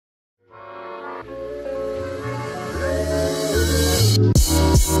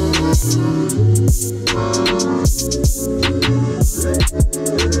Good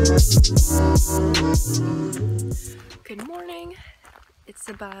morning. It's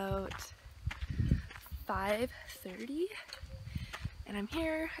about 5:30 and I'm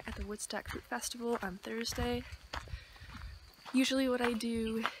here at the Woodstock Fruit Festival on Thursday. Usually what I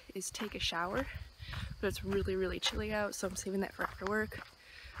do is take a shower, but it's really chilly out, so I'm saving that for after work.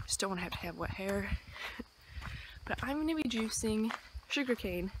 Just don't want to have wet hair. But I'm going to be juicing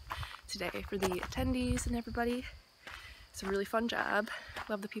sugarcane today for the attendees and everybody. It's a really fun job.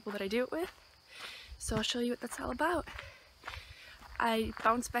 Love the people that I do it with. So I'll show you what that's all about. I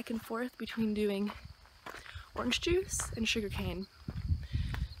bounce back and forth between doing orange juice and sugarcane.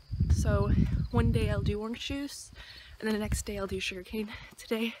 So one day I'll do orange juice and then the next day I'll do sugarcane.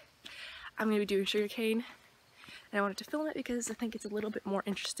 Today I'm going to be doing sugarcane and I wanted to film it because I think it's a little bit more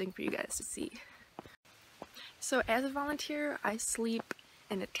interesting for you guys to see. So as a volunteer, I sleep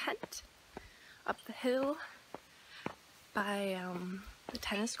in a tent up the hill by the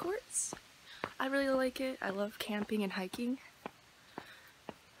tennis courts. I really like it. I love camping and hiking.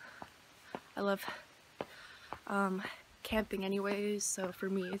 I love camping anyways, so for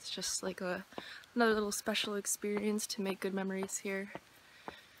me it's just like another little special experience to make good memories here.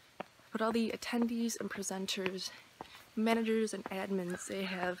 But all the attendees and presenters, managers and admins, they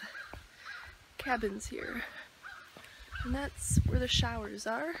have cabins here. And that's where the showers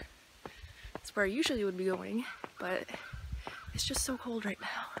are. That's where I usually would be going, but it's just so cold right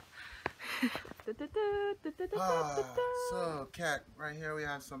now. So Kat, right here we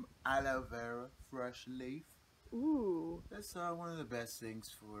have some aloe vera fresh leaf. Ooh. That's one of the best things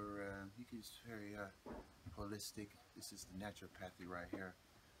for, you can use very holistic. This is the naturopathy right here.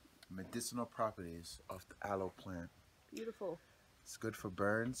 Medicinal properties of the aloe plant. Beautiful. It's good for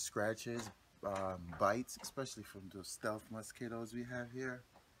burns, scratches, bites, especially from those stealth mosquitoes we have here.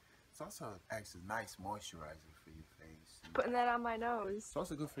 It's also acts as a nice moisturizer for your face. Putting that on my nose. It's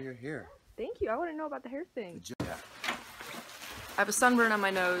also good for your hair. Thank you. I want to know about the hair thing. Yeah. I have a sunburn on my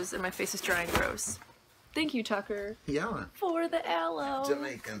nose and my face is dry and gross. Thank you, Tucker. Yeah. For the aloe.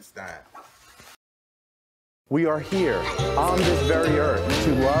 Jamaican style. We are here on this very earth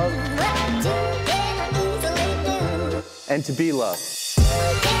to love and to be loved.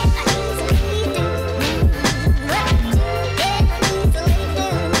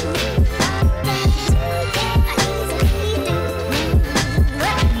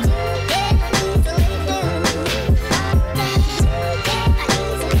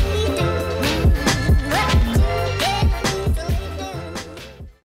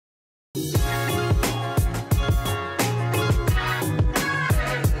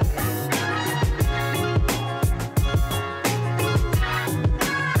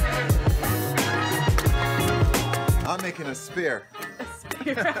 I'm making a spear. A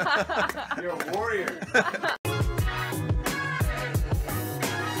spear. You're a warrior.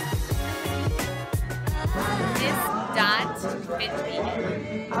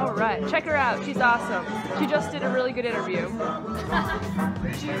 All right, check her out. She's awesome. She just did a really good interview.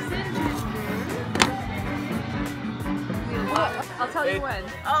 I'll tell you when.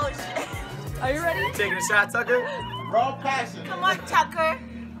 Oh shit. Are you ready? Taking a shot, Tucker? Raw passion. Come on, Tucker.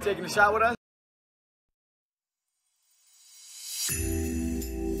 Taking a shot with us?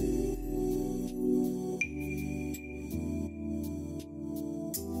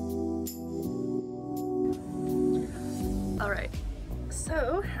 Alright,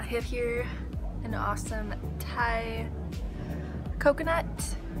 so I have here an awesome Thai coconut.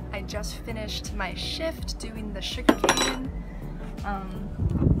 I just finished my shift doing the sugarcane,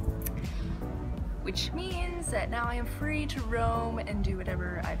 which means that now I am free to roam and do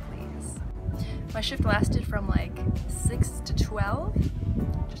whatever I please. My shift lasted from like 6 to 12,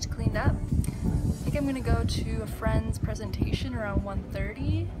 just cleaned up. I think I'm gonna go to a friend's presentation around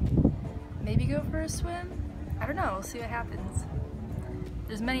 1:30, maybe go for a swim. I don't know, we'll see what happens.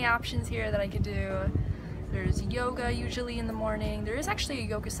 There's many options here that I could do. There's yoga usually in the morning. There is actually a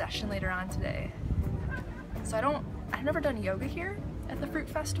yoga session later on today. So I've never done yoga here at the Fruit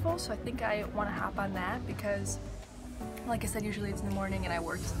Festival, so I think I want to hop on that because, like I said, usually it's in the morning and I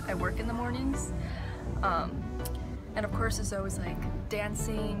work in the mornings. And of course there's always like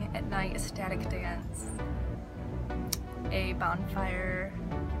dancing at night, a static dance, a bonfire,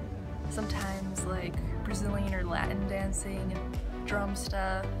 sometimes like Brazilian or Latin dancing and drum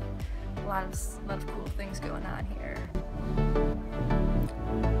stuff. A lot of cool things going on here.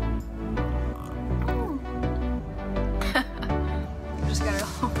 Just got it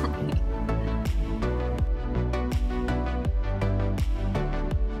all over me.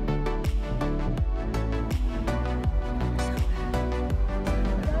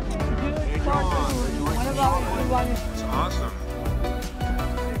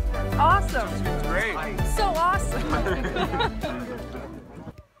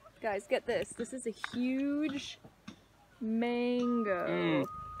 guys, get this. This is a huge mango.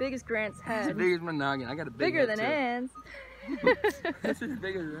 Big as Grant's head. It's as big as my noggin. I got a big bigger than Anne's. This is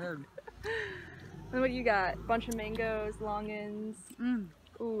bigger than her. And what do you got? Bunch of mangoes, longans.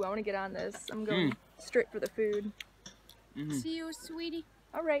 Ooh, I want to get on this. I'm going straight for the food. See you, sweetie.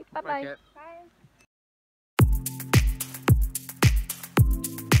 All right, bye-bye. Bye.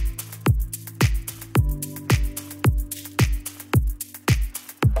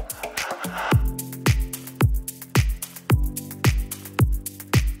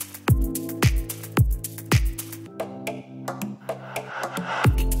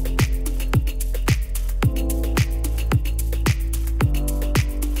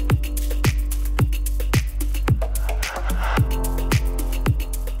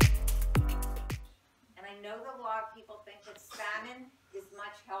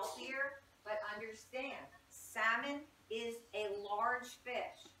 Understand, salmon is a large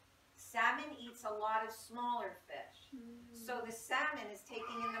fish. Salmon eats a lot of smaller fish. So the salmon is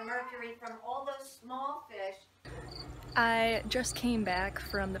taking in the mercury from all those small fish. I just came back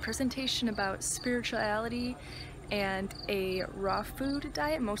from the presentation about spirituality and a raw food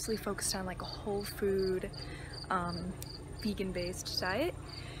diet, mostly focused on like a whole food, vegan-based diet.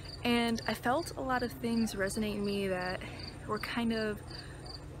 And I felt a lot of things resonate in me that were kind of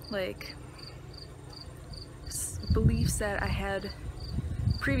like beliefs that I had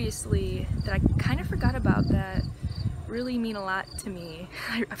previously that I kind of forgot about that really mean a lot to me.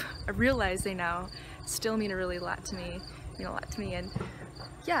 I realize they now still mean a lot to me, and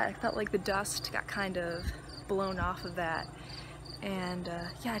yeah, I felt like the dust got kind of blown off of that, and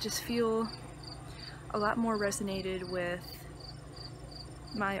yeah, I just feel a lot more resonated with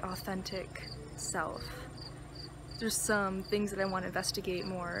my authentic self. There's some things that I want to investigate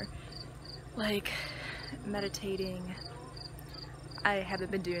more, like meditating. I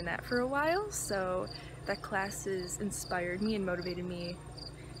haven't been doing that for a while, so that class has inspired me and motivated me.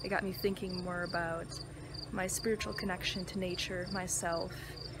 It got me thinking more about my spiritual connection to nature, myself,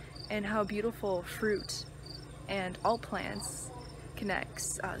 and how beautiful fruit and all plants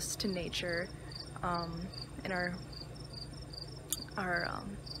connects us to nature, and our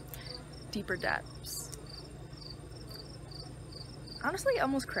deeper depths. Honestly, I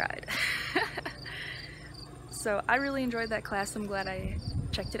almost cried. So I really enjoyed that class. I'm glad I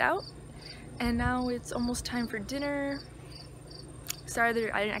checked it out. And now it's almost time for dinner. Sorry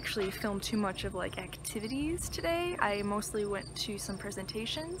that I didn't actually film too much of like activities today. I mostly went to some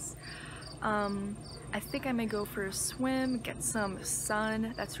presentations. I think I may go for a swim, get some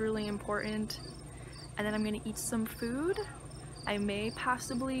sun. That's really important. And then I'm gonna eat some food. I may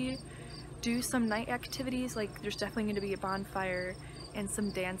possibly do some night activities, like there's definitely going to be a bonfire and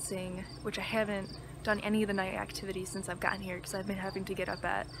some dancing, which I haven't done any of the night activities since I've gotten here because I've been having to get up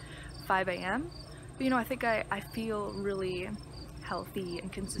at 5 a.m. But you know, I think I feel really healthy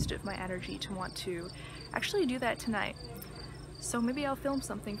and consistent with my energy to want to actually do that tonight. So maybe I'll film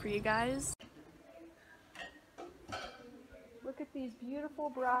something for you guys. Look at these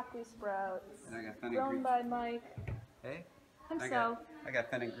beautiful broccoli sprouts grown by Mike himself. I got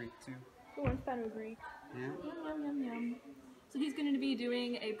fenugreek too. Oh, and fenugreek. Yeah. Yum, yum, yum, yum. So he's going to be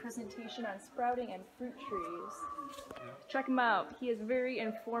doing a presentation on sprouting and fruit trees. Check him out. He has very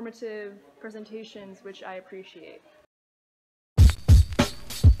informative presentations, which I appreciate.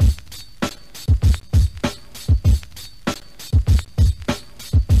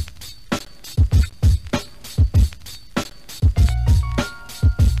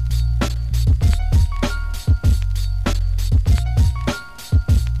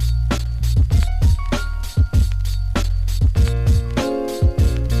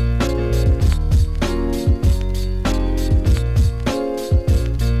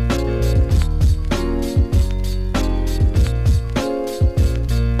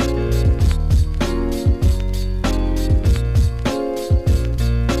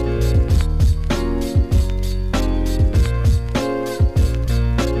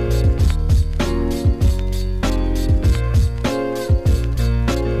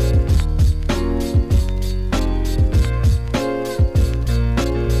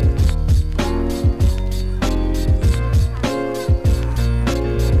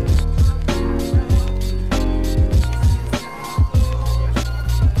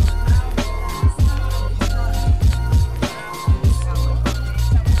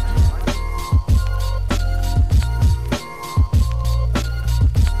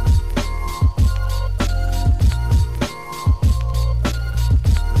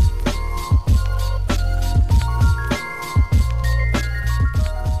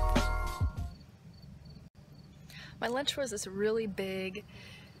 My lunch was this really big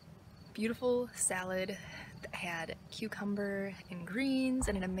beautiful salad that had cucumber and greens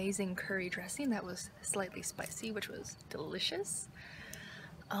and an amazing curry dressing that was slightly spicy, which was delicious.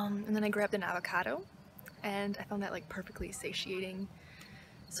 And then I grabbed an avocado and I found that like perfectly satiating.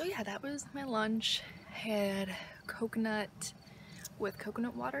 So yeah, that was my lunch. I had coconut with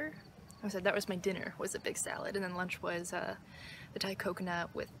coconut water. I said that was my dinner, was a big salad, and then lunch was the Thai coconut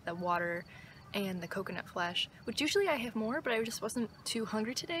with the water and the coconut flesh, which usually I have more, but I just wasn't too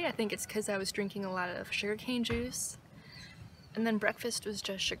hungry today. I think it's because I was drinking a lot of sugarcane juice. And then breakfast was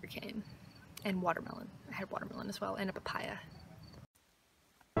just sugarcane and watermelon. I had watermelon as well, and a papaya.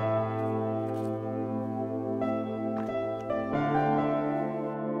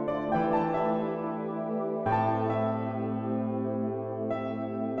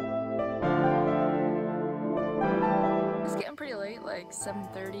 It's getting pretty late, like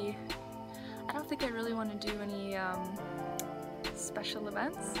 7:30. I don't think I really want to do any special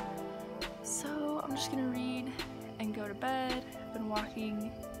events, so I'm just gonna read and go to bed. I've been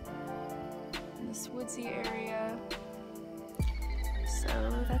walking in this woodsy area,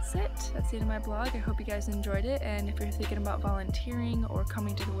 so that's it. That's the end of my blog. I hope you guys enjoyed it, and if you're thinking about volunteering or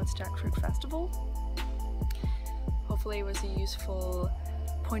coming to the Woodstock Fruit Festival, hopefully it was a useful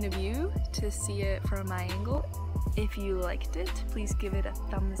point of view to see it from my angle. If you liked it, please give it a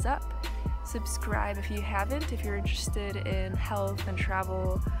thumbs up. Subscribe if you haven't, if you're interested in health and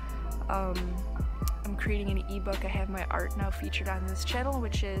travel. I'm creating an ebook. I have my art now featured on this channel,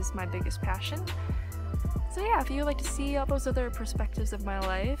 which is my biggest passion. So yeah, if you would like to see all those other perspectives of my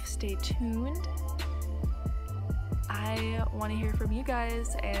life, stay tuned. I want to hear from you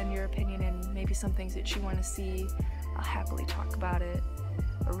guys and your opinion and maybe some things that you want to see. I'll happily talk about it.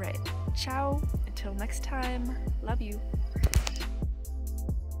 Alright, ciao, until next time, love you.